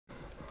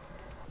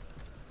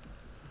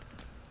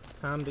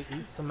Time to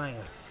eat some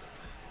ass.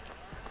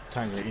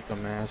 Time to eat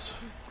some ass.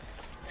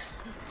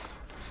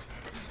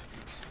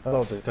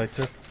 Hello,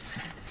 detective.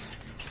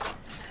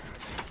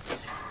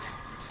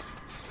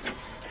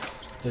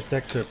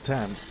 Detective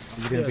Tam,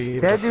 you gonna be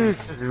able That to dude's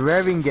save me?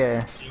 revving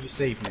gay. Can you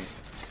save me?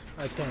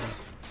 I can.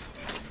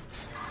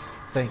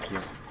 Thank you.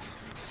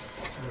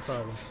 No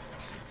problem.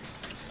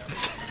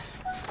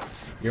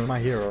 You're my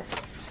hero.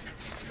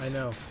 I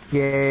know.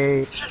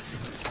 Yay.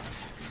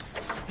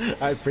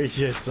 I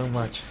appreciate it so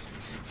much.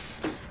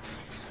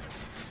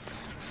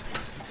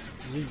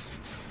 Yeet.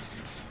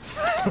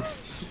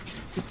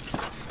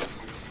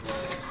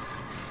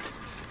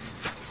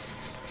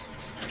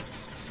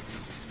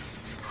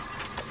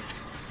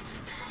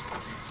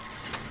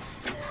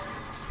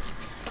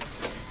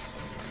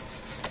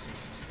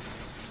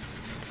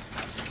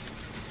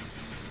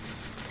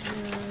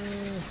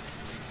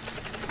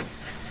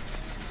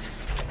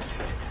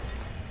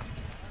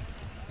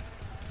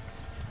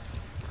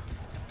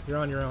 You're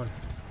on your own.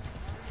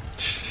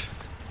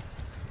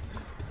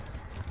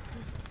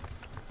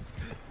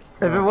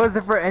 If it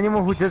wasn't for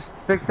anyone who just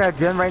fixed that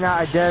gen right now,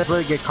 I'd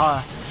definitely get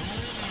caught.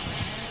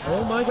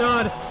 Oh my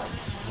god!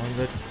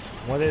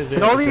 What is it?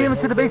 Don't It's lead a him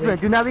to the hillbilly?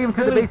 basement. Do not lead him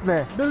to the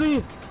basement.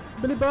 Billy!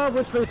 Billy Bob,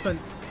 which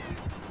basement?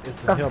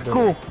 It's a That's hillbilly.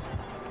 cool.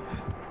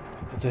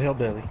 It's a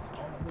hillbilly.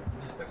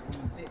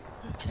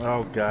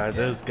 Oh god,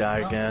 this guy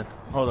again.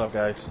 Hold up,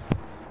 guys.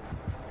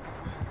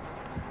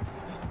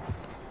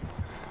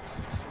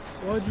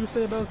 What did you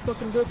say about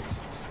sucking dick?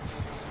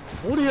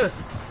 Oh dear!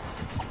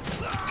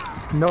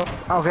 No.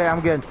 Okay,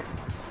 I'm good.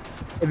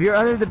 If you're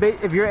under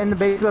the if you're in the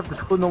basement of the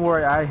school, don't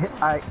worry.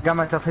 I got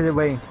myself hid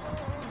away.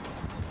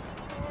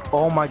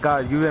 Oh my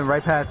god, you went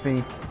right past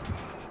me.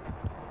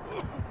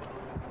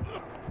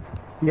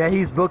 Yeah,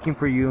 he's looking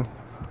for you.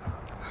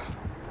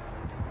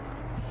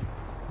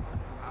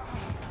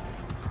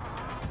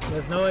 He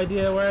has no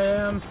idea where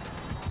I am.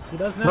 He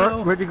does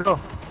now. Where'd you go?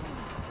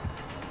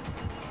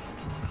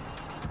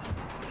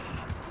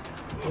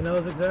 He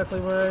knows exactly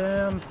where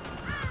I am.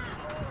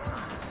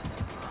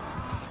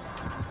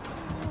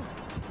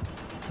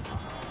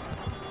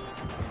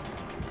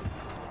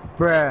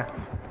 Bruh.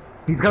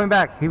 He's coming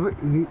back.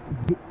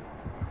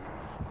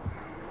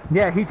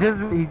 Yeah, he just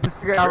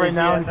figured out right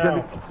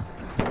now.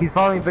 He's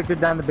following Victor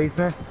down the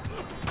basement.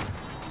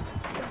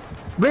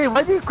 Wait,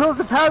 why did you close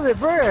the pallet,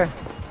 bruh?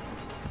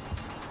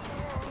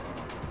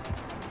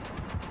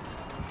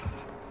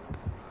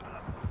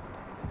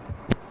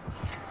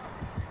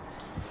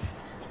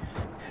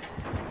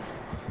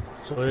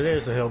 So it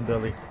is a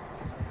hillbilly.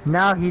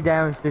 Now he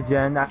damaged the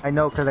gen. I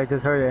know because I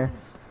just heard it.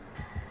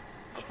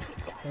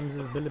 This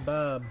is Billy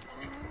Bob.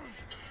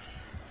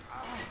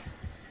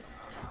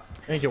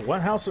 Angel,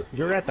 what house?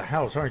 You're at the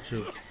house, aren't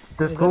you?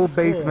 The He's school at the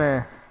school.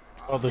 basement.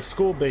 Oh, the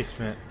school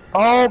basement.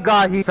 Oh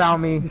god, he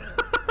found me.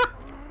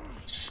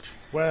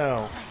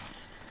 Well,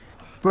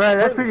 Bruh,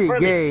 that's pretty Burley.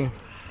 gay.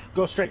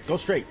 go straight, go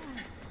straight.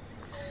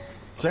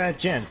 To that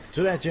gen,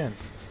 to that gen.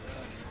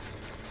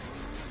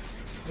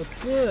 What's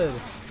good?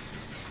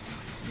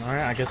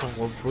 Alright, I guess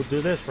we'll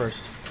do this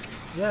first.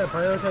 Yeah,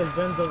 prioritize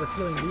gens over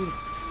killing dude.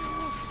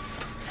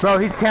 Bro,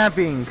 he's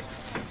camping.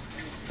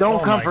 Don't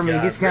Oh come my for me,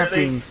 God, he's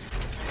camping. really?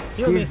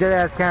 Heal me. He's dead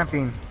ass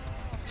camping.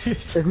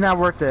 It's not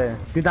worth it.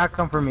 Do not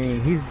come for me.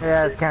 He's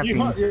dead ass camping.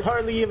 You're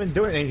hardly even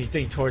doing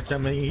anything towards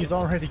him, and he's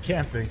already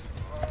camping.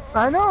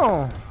 I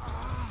know.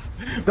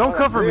 Don't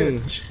come for me.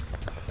 Bitch.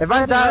 If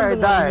I die, I I'm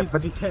the one who die. needs to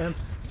But be camped.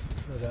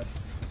 Oh god.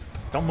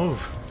 Don't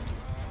move.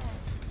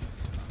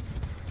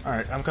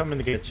 Alright, I'm coming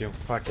to get you.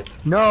 Fuck it.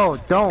 no,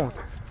 don't.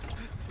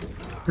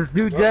 Just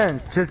do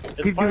gens. Just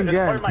keep doing It's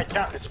part gens. of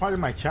my it's part of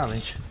my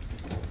challenge.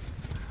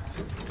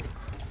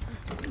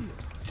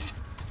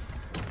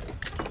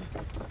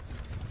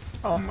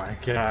 Oh my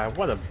god,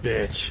 what a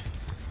bitch.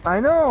 I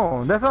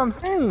know. That's what I'm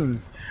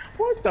saying.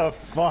 What the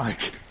fuck?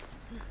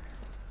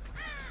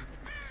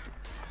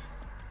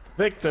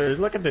 Victor,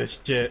 look at this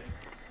shit.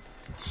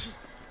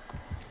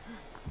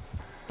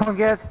 Punk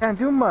ass can't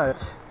do much.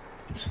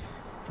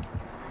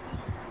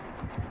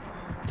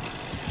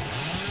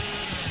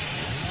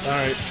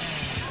 Alright.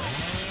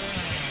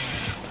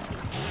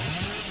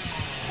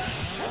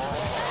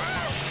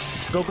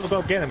 Go, go,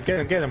 go, get him, get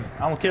him, get him.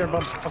 I don't care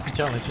about the fucking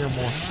challenge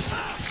anymore.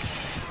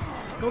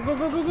 Go, go,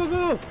 go, go, go,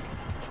 go!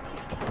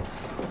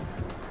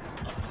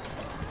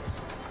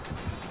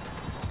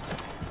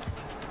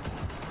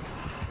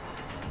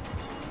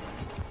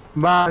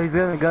 Wow, he's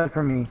getting a gun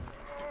for me.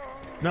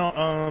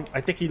 No,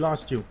 I think he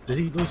lost you. Did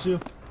he lose you?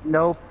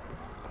 Nope.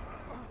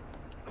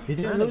 He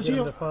didn't Trying to lose get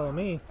him to you? follow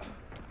me.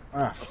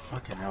 Ah,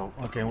 fucking hell.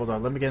 Okay, hold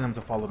on. Let me get him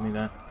to follow me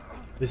then.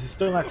 This is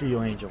still after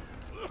you, Angel.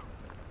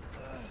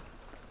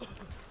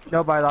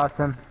 Nope, I lost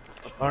him.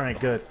 Alright,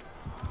 good.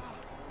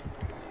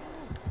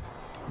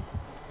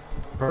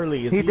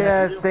 Burley, is He he dead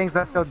after ass you? things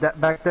up so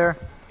back there.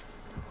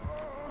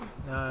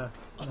 Nah,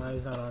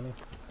 he's not on me.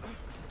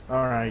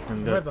 Alright, then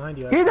He's good. right behind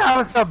you. He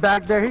down stuff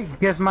back there. He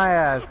gets my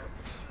ass.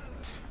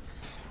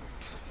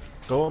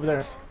 Go over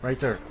there, right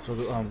there, so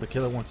the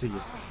killer won't see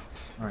you.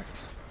 Alright.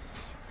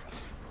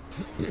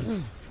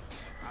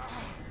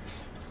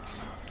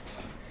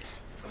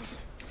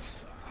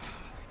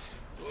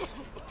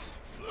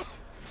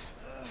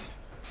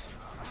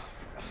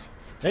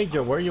 Hey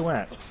Joe, where you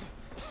at?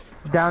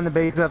 Down in the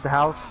basement of the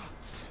house.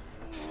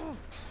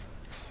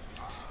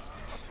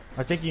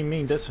 I think you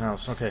mean this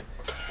house. Okay.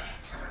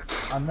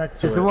 I'm next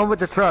to It's it. the one with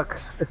the truck.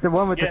 It's the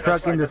one with the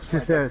truck in the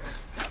stairs.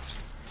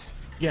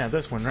 Yeah,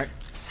 this one, right?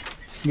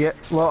 Yeah,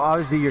 well,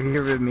 obviously you're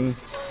here with me.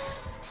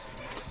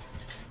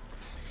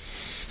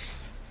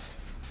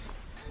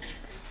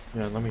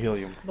 Yeah, let me heal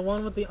you. The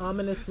one with the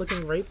ominous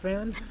looking rape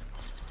van?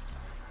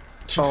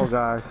 Oh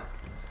gosh.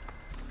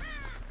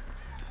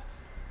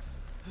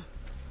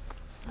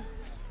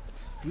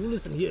 You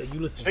listen here, you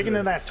listen Speaking here.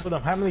 of that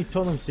totem, how many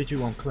totems did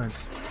you cleanse?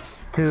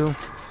 2.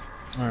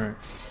 Alright.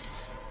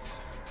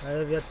 I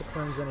have yet to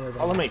cleanse any of them.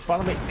 Follow me,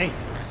 follow me. Hey,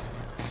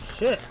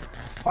 Shit!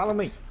 follow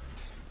me.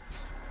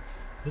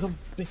 Little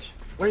bitch,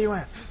 where you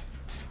at?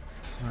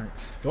 Alright,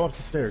 go up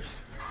the stairs.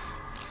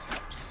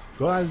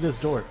 Go out of this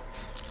door.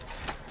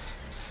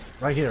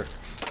 Right here.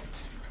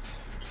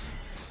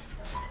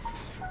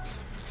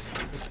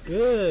 It's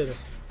good.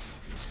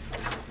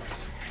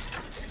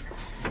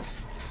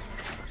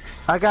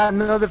 I got a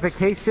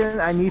notification.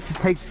 I need to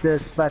take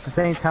this, but at the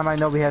same time, I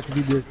know we have to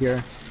do this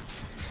here.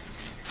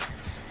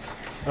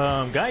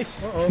 Guys?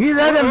 Uh-oh. He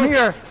let him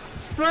here!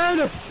 Spread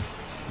him!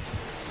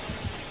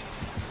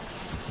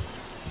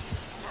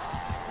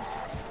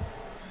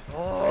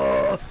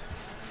 Oh!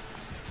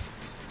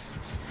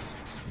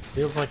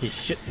 Feels like he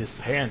shit his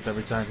pants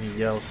every time he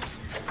yells.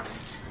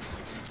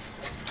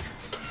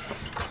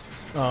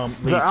 So I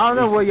don't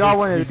know what y'all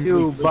want to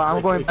do, but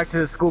I'm going back to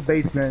the school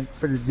basement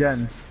for the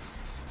gen.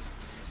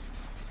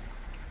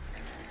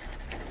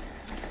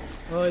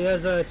 Oh, he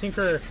has a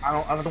tinker. I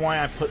don't know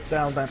why I put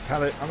down that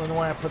pallet. I don't know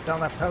why I put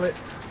down that pallet.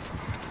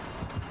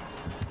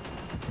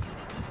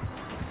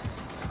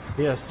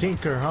 Yes,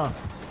 Tinker, huh?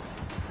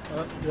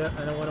 Oh, yeah,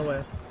 and it went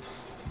away.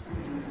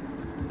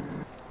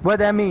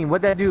 What'd that mean?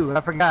 What'd that do? I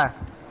forgot.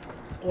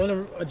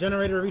 When a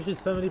generator reaches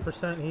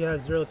 70%, he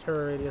has 0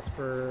 terror radius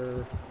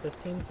for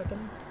 15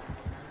 seconds.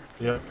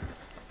 Yep.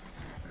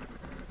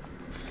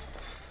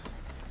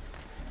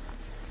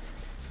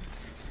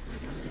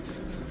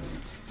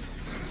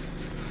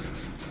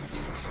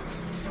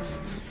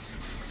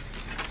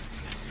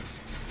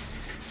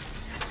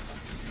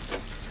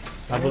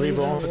 I believe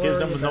it also gives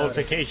him a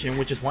notification,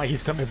 which is why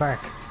he's coming back.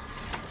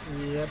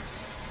 Yep.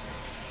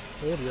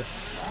 Oh dear.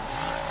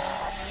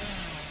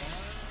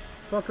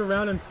 Fuck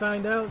around and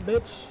find out,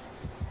 bitch.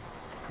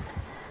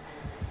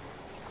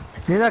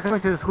 You're not coming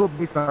to the school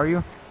basement, are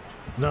you?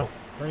 No.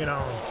 Bring it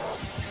on.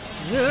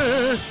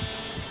 Yeah.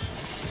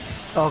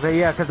 Okay,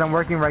 yeah, because I'm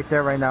working right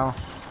there right now.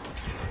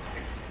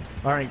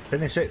 Alright,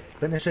 finish it,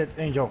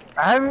 Angel.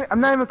 I'm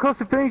not even close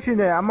to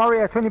finishing it. I'm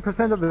already at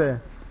 20% of it.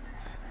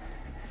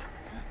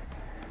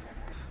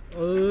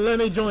 Let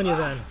me join you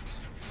then.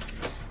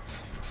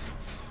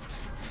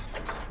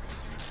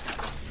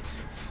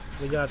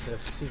 We got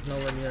this. He's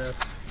nowhere near us.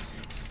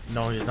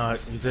 No, he's not.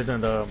 He's in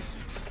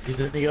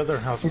the other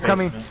house. He's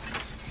basement. coming.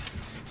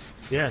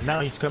 Yeah, now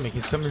he's coming.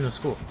 He's coming to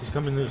school. He's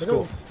coming to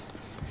school.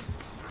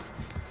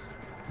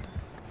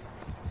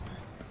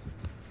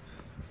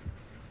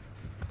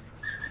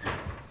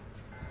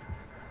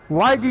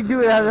 Why'd you do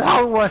it as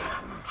a what?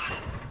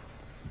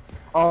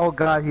 Oh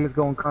god, he's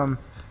gonna come.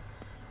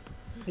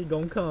 He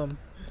gon' come.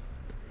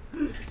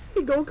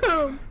 He gon'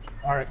 come.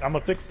 Alright, I'm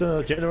gonna fix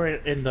the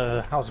generator in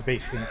the house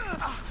basement.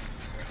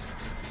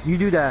 You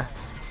do that.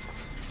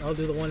 I'll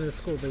do the one in the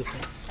school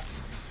basement.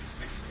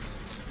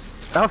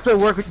 I'll still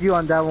work with you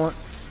on that one.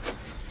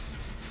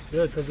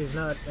 Good, because he's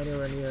not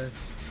anywhere near.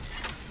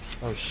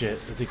 Oh shit,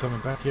 is he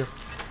coming back here?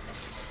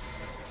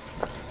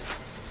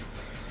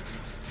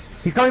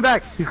 He's coming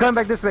back. He's coming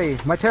back this way.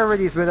 My terror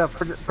radius went up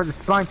for the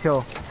spine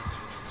chill.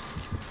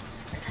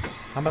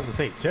 I'm about to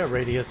say terror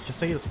radius. Just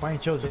say the spine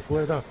chill just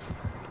lit up.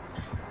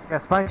 Yeah,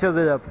 spine chill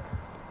lit up.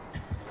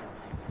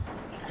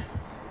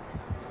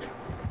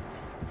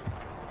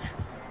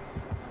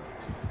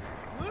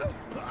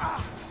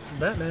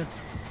 Batman.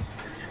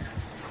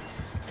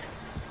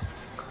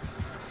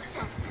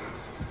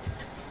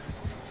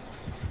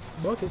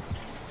 Bucket.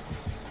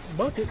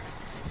 Bucket.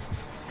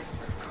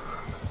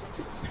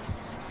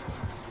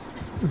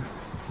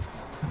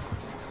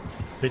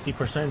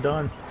 %50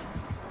 done.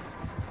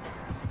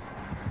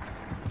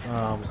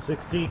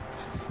 60.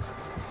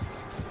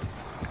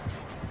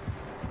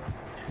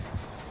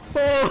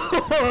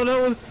 Oh,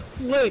 that was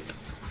slick.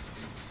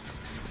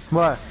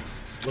 What?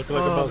 Look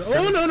like about Oh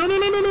 7. no no no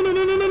no no no no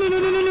no no no no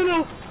no no no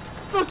no!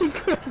 Fucking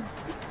crap!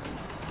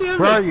 Damn it!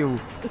 Where are you?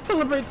 I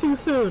celebrate too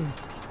soon.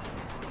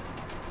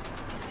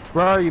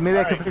 Where are you? Maybe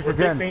I Alright, can finish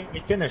the gen. we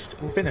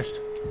finished. We finished.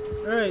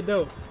 All right,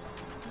 dope.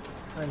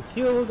 I'm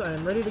healed. I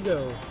am ready to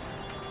go.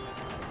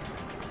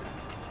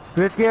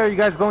 Which game are you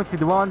guys going to?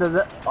 The one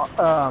that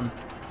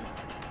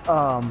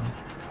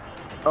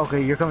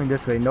okay, you're coming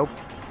this way. Nope.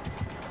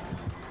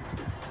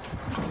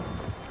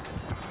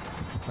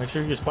 Make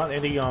sure you spot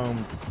any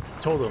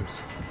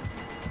totems.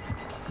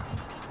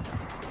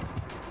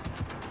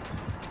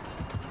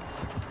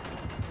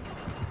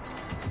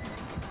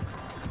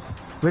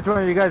 Which one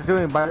are you guys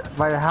doing? By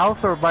the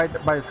house or by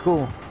the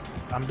school?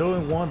 I'm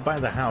doing one by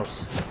the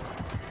house.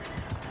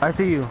 I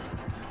see you.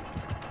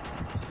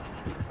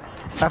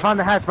 I found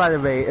the hatch, by the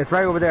way. It's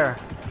right over there.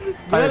 You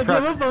gotta give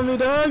up on me,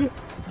 dog.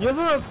 Give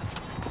up.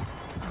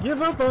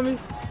 Give up on me.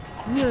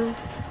 Yeah.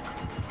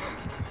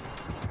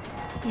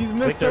 He's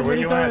missed Victor, so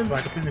many times. So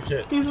I can finish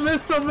it. He's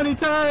missed so many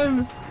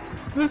times.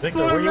 This Victor,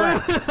 poor where you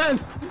man.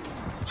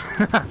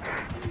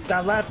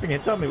 Stop laughing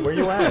and tell me where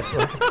you at so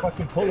I can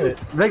fucking pull it.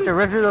 Victor,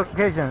 where's your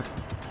location?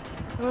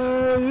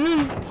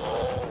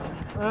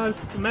 I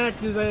smacked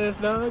his ass,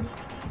 dog.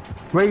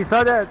 Where you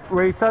saw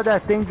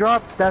that thing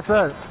drop? That's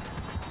us.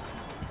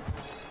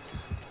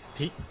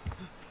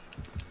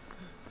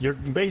 You're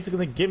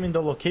basically giving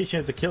the location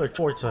of the killer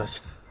towards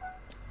us.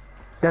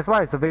 That's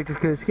why, so Victor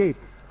could escape.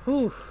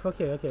 Whew.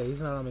 Okay,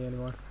 he's not on me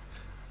anymore.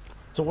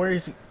 So where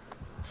is he?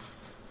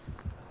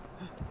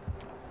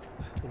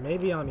 He may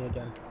be on me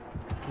again.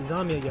 He's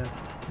on me again.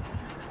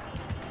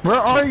 Where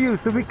are you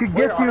so we could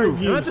get you?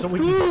 I'm at the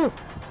school!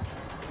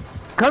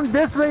 Come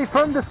this way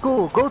from the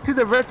school. Go to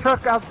the red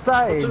truck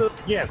outside.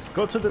 Yes,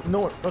 go to the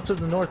north. Go to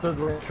the north of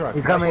the red truck.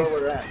 He's That's coming.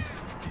 where we're at.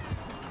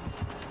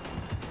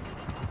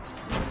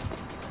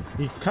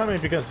 He's coming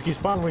because he's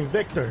following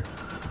Victor.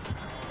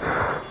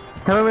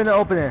 Tell him when to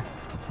open it.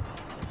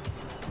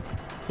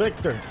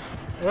 Victor.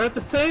 We're at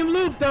the same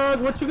loop, dog.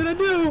 What you gonna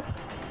do?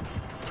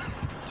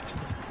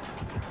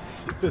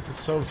 This is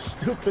so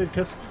stupid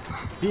because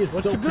he is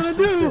What so you gonna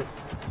persistent. do?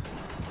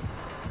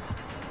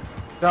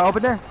 Can I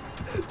open it?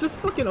 Just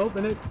fucking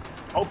open it.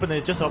 Open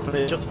it, just open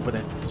it, just open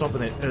it. Just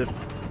open it.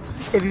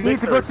 If you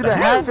need to go to the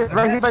hatch, it's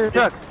right here by the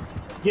truck.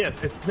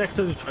 Yes, it's next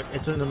to the truck.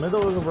 It's in the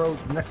middle of the road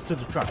next to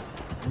the truck.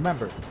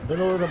 Remember,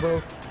 middle of the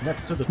road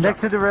next to the truck.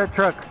 Next to the red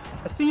truck.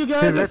 I see you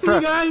guys. I see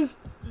you guys.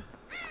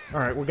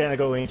 Alright, we're gonna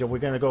go, Angel. We're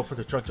gonna go for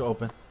the truck to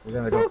open. We're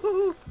gonna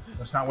go.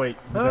 Let's not wait.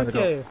 We're gonna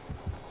go.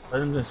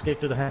 Let him escape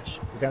to the hatch.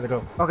 We gotta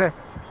go. Okay.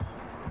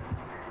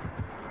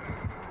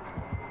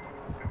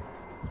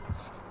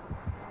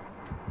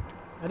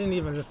 I didn't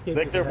even escape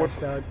Victor, through the hatch,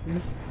 dog.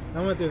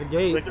 I went through the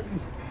gate. Victor,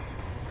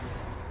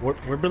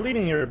 we're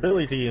believing your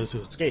ability to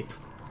escape.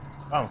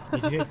 Oh,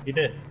 he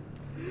did.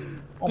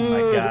 Oh Dude, my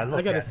god, look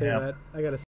I gotta at say him. that. I gotta say